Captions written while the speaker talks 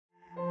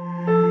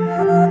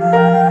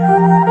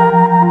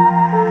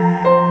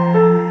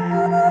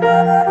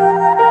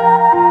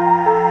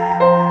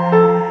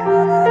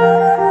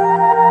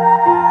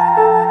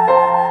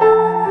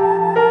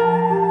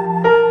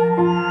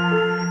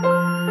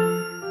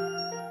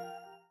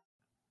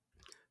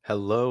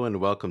Hello and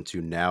welcome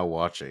to Now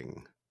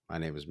Watching. My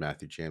name is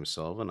Matthew James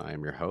Sullivan. I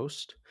am your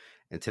host.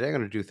 And today I'm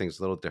going to do things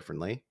a little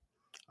differently.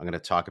 I'm going to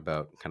talk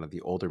about kind of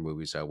the older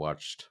movies I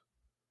watched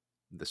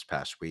this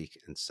past week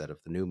instead of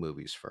the new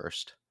movies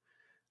first.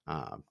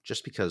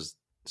 Just because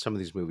some of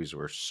these movies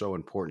were so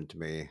important to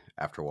me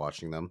after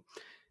watching them,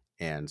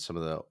 and some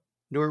of the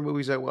newer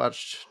movies I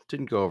watched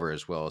didn't go over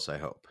as well as I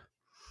hope.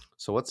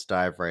 So let's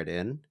dive right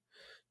in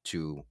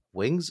to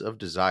Wings of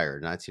Desire,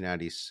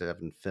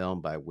 1997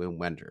 film by Wim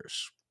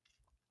Wenders.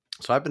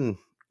 So I've been,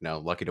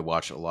 lucky to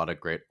watch a lot of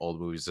great old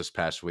movies this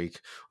past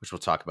week, which we'll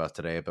talk about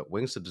today. But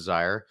Wings of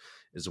Desire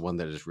is the one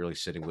that is really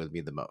sitting with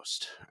me the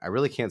most. I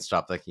really can't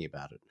stop thinking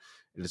about it.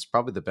 It is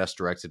probably the best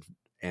directed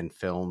and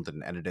filmed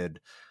and edited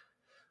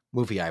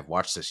movie I've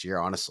watched this year.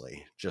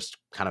 Honestly, just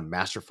kind of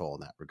masterful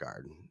in that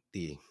regard.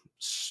 The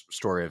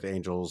story of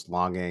angels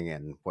longing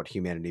and what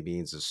humanity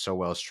means is so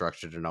well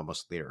structured and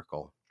almost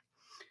lyrical.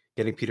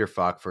 Getting Peter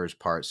Falk for his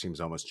part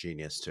seems almost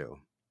genius too.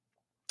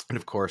 And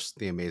of course,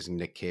 the amazing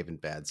Nick Cave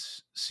and Bad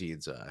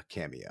Seeds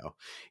cameo.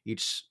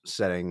 Each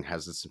setting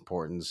has its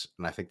importance,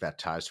 and I think that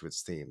ties to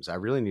its themes. I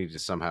really need to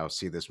somehow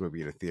see this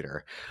movie in a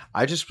theater.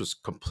 I just was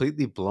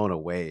completely blown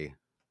away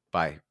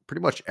by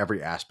pretty much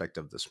every aspect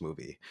of this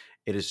movie.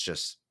 It is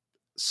just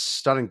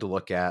stunning to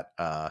look at.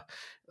 I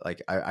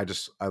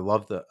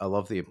love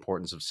the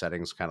importance of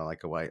settings, kind of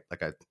like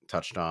I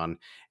touched on,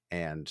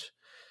 and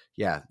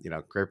yeah,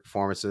 great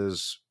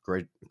performances,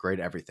 great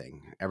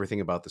everything.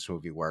 Everything about this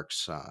movie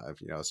works.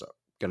 It's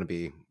going to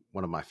be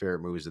one of my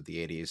favorite movies of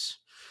the '80s.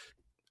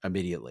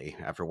 Immediately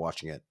after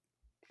watching it,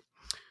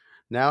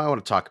 now I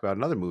want to talk about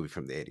another movie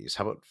from the '80s.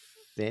 How about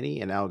Fanny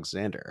and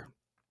Alexander?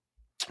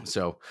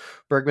 So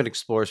Bergman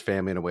explores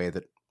family in a way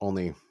that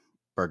only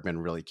Bergman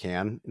really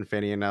can in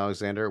Fanny and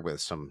Alexander, with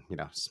some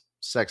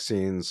sex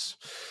scenes,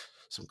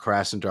 some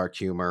crass and dark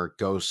humor,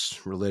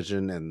 ghosts,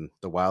 religion, and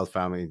the wild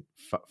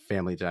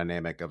family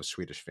dynamic of a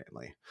Swedish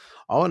family.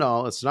 All in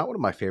all, it's not one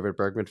of my favorite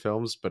Bergman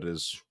films, but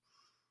is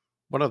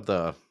one of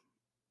the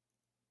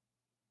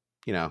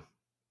you know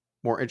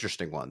more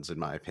interesting ones in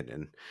my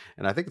opinion,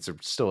 and I think it's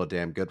still a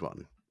damn good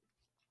one.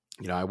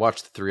 I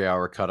watched the 3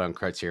 hour cut on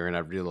Criterion.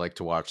 I'd really like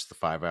to watch the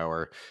 5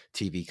 hour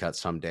TV cut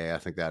someday. I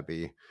think that'd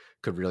be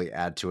could really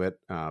add to it.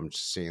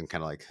 Just seeing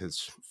kind of like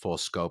his full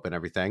scope and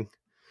everything.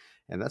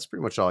 And that's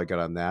pretty much all I got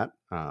on that.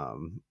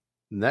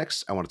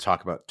 Next, I want to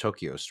talk about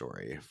Tokyo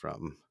Story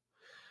from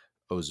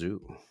Ozu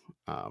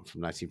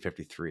from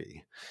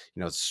 1953.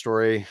 It's a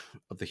story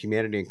of the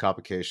humanity and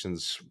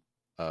complications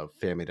of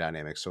family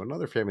dynamics. So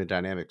another family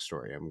dynamic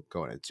story I'm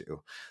going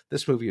into.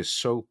 This movie is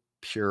so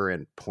pure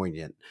and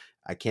poignant.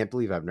 I can't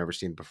believe I've never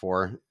seen it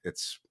before.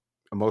 Its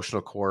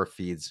emotional core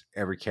feeds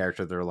every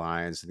character their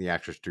lines, and the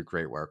actors do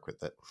great work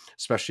with it,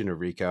 especially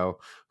Noriko,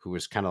 who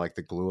is kind of like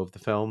the glue of the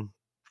film.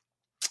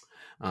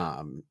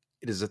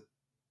 It is a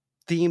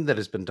theme that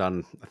has been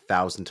done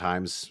 1,000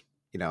 times,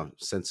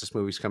 since this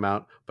movie's come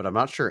out, but I'm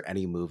not sure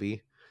any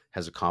movie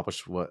has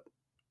accomplished what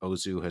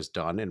Ozu has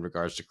done in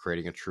regards to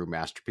creating a true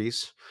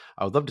masterpiece.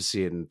 I would love to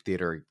see it in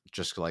theater,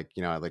 just like,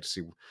 I'd like to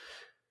see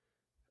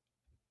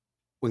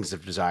Wings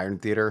of Desire in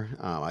theater.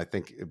 I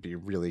think it'd be a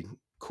really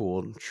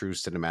cool, true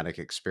cinematic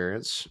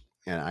experience.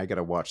 And I got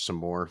to watch some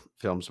more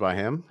films by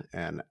him.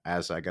 And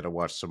as I got to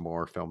watch some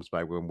more films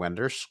by Wim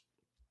Wenders.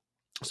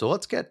 So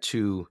let's get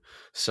to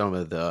some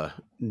of the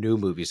new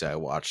movies I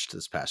watched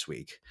this past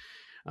week,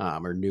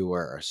 or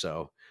newer.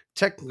 So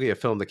technically a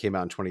film that came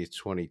out in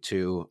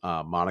 2022,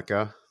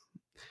 Monica.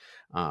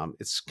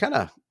 It's kind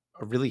of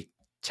a really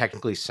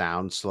technically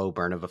sound, slow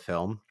burn of a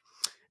film.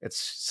 Its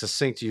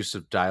succinct use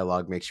of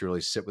dialogue makes you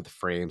really sit with the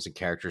frames and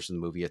characters in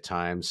the movie at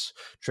times.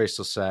 Trace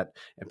Lysette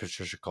and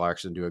Patricia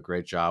Clarkson do a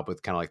great job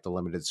with kind of like the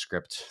limited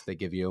script they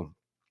give you.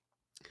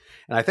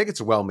 And I think it's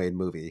a well-made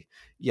movie.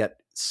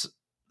 Yet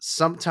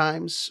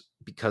sometimes,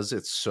 because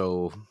it's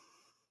so,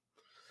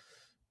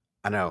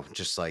 I know,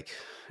 just like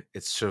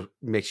it's so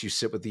makes you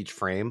sit with each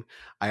frame,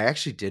 I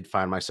actually did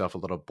find myself a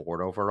little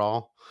bored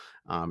overall.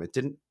 It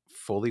didn't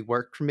fully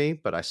work for me,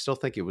 but I still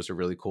think it was a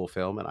really cool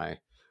film, and I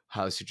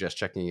highly suggest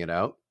checking it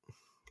out.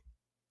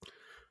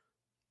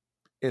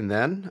 And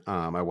then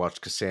I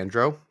watched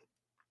Cassandro,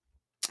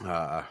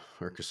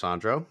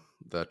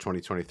 the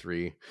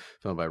 2023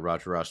 film by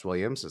Roger Ross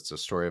Williams. It's a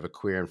story of a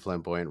queer and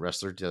flamboyant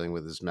wrestler dealing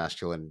with his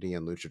masculinity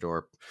and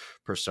luchador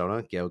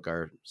persona. Gail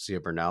Garcia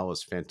Bernal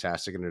is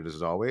fantastic in it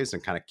as always,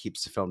 and kind of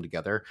keeps the film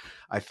together.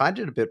 I find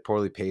it a bit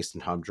poorly paced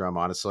and humdrum,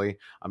 honestly.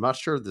 I'm not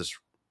sure this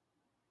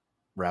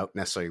route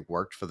necessarily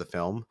worked for the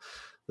film.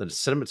 The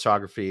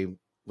cinematography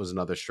was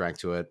another strength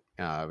to it.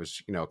 It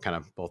was, kind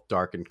of both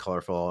dark and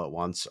colorful all at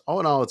once. All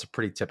in all, it's a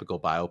pretty typical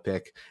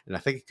biopic, and I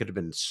think it could have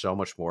been so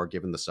much more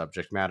given the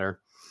subject matter.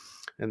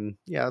 And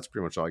yeah, that's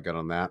pretty much all I got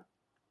on that.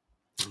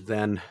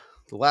 Then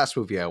the last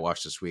movie I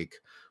watched this week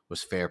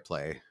was Fair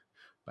Play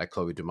by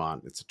Chloe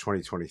Dumont. It's a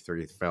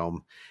 2023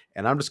 film,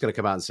 and I'm just going to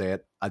come out and say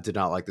it. I did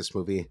not like this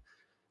movie.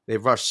 They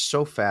rushed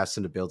so fast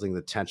into building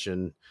the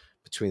tension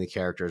between the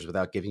characters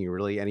without giving you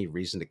really any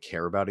reason to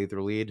care about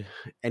either lead.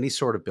 Any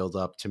sort of build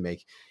up to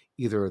make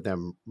either of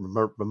them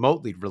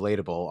remotely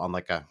relatable on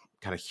like a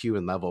kind of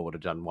human level would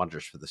have done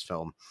wonders for this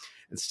film.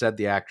 Instead,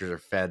 the actors are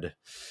fed,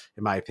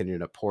 in my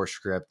opinion, a poor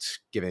script,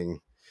 giving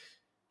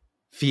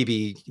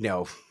Phoebe,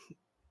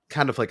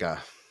 kind of like a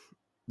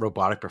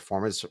robotic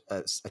performance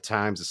at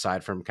times,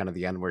 aside from kind of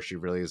the end where she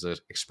really is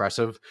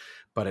expressive,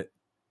 but it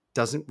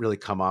doesn't really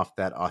come off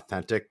that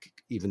authentic,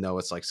 even though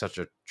it's like such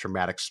a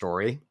traumatic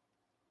story.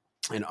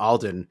 And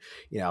Alden,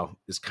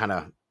 is kind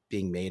of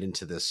being made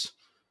into this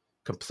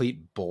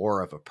complete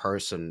bore of a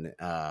person,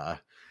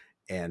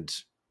 and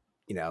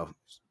you know,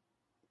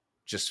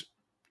 just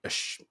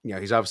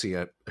he's obviously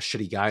a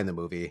shitty guy in the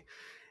movie,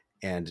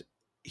 and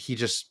he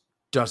just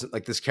doesn't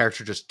like this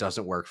character just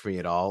doesn't work for me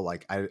at all.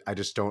 Like I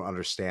just don't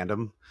understand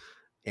him,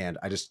 and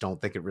I just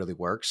don't think it really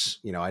works.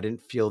 I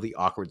didn't feel the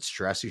awkward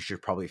stress you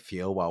should probably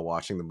feel while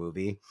watching the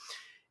movie,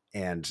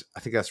 and I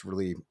think that's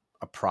really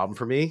a problem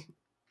for me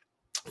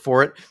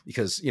for it,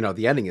 because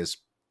the ending is,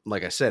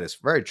 like I said, it's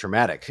very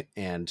traumatic,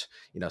 and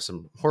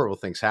some horrible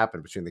things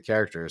happen between the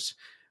characters,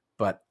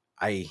 but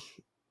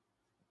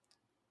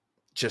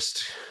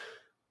just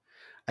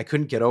I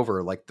couldn't get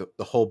over like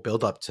the whole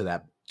build up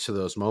to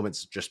those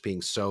moments just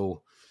being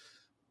so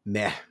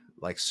meh,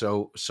 like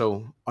so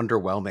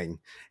underwhelming,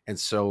 and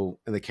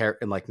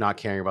and like not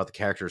caring about the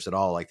characters at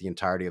all, like the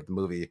entirety of the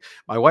movie.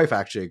 My wife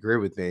actually agreed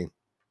with me,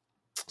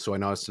 so I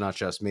know it's not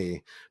just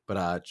me,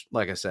 but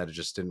like I said, it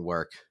just didn't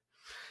work.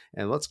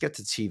 And let's get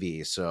to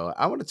TV. So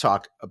I want to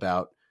talk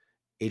about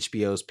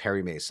HBO's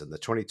Perry Mason, the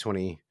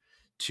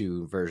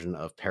 2022 version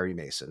of Perry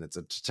Mason. It's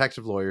a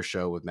detective lawyer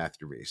show with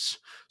Matthew Reese.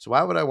 So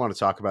why would I want to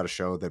talk about a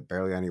show that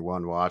barely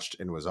anyone watched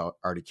and was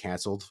already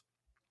canceled?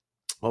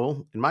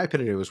 Well, in my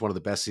opinion, it was one of the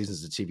best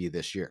seasons of TV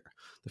this year.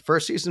 The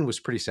first season was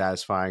pretty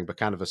satisfying, but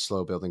kind of a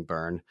slow building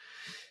burn.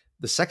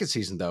 The second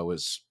season, though,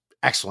 was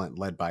excellent,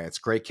 led by its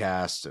great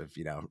cast of,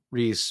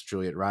 Reese,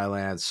 Juliet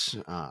Rylance,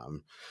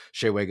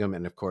 Shea Wiggum,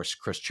 and of course,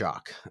 Chris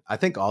Chalk. I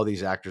think all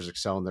these actors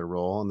excel in their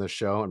role in this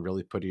show and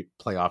really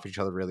play off each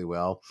other really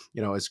well.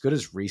 As good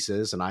as Reese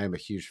is, and I am a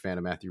huge fan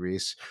of Matthew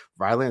Reese,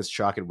 Rylance,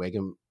 Chalk, and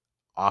Wiggum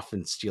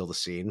often steal the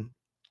scene.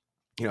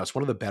 It's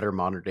one of the better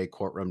modern day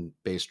courtroom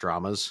based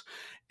dramas.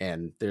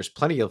 And there's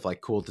plenty of like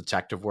cool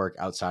detective work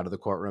outside of the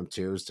courtroom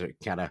too, to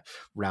kind of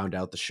round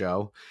out the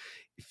show.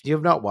 If you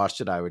have not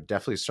watched it, I would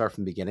definitely start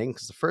from the beginning,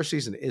 because the first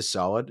season is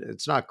solid.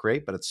 It's not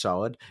great, but it's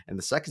solid. And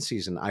the second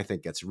season, I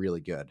think, gets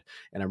really good.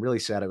 And I'm really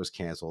sad it was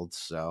canceled.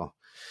 So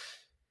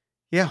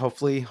yeah,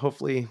 hopefully,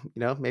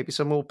 maybe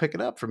someone will pick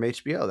it up from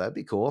HBO. That'd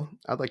be cool.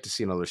 I'd like to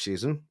see another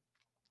season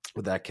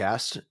with that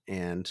cast.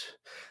 And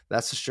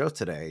that's the show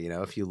today.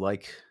 If you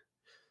like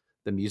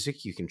the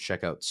music, you can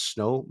check out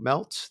Snow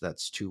Melt.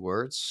 That's 2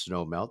 words,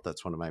 Snow Melt.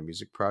 That's one of my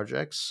music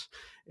projects.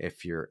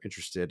 If you're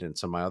interested in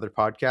some of my other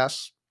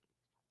podcasts,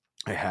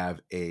 I have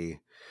a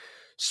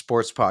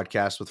sports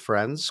podcast with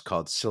friends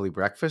called Silly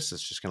Breakfast.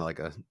 It's just kind of like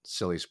a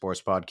silly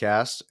sports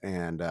podcast.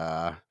 And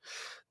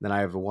then I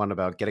have one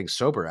about getting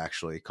sober,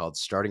 actually, called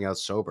Starting Out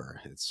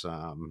Sober.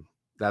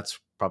 That's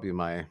probably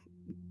my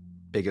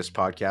biggest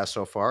podcast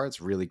so far.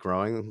 It's really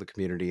growing. The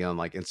community on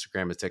like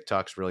Instagram and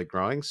TikTok is really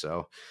growing.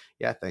 So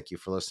yeah, thank you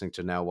for listening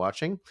to Now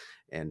Watching,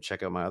 and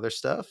check out my other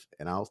stuff.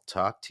 And I'll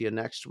talk to you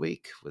next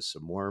week with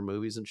some more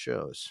movies and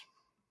shows.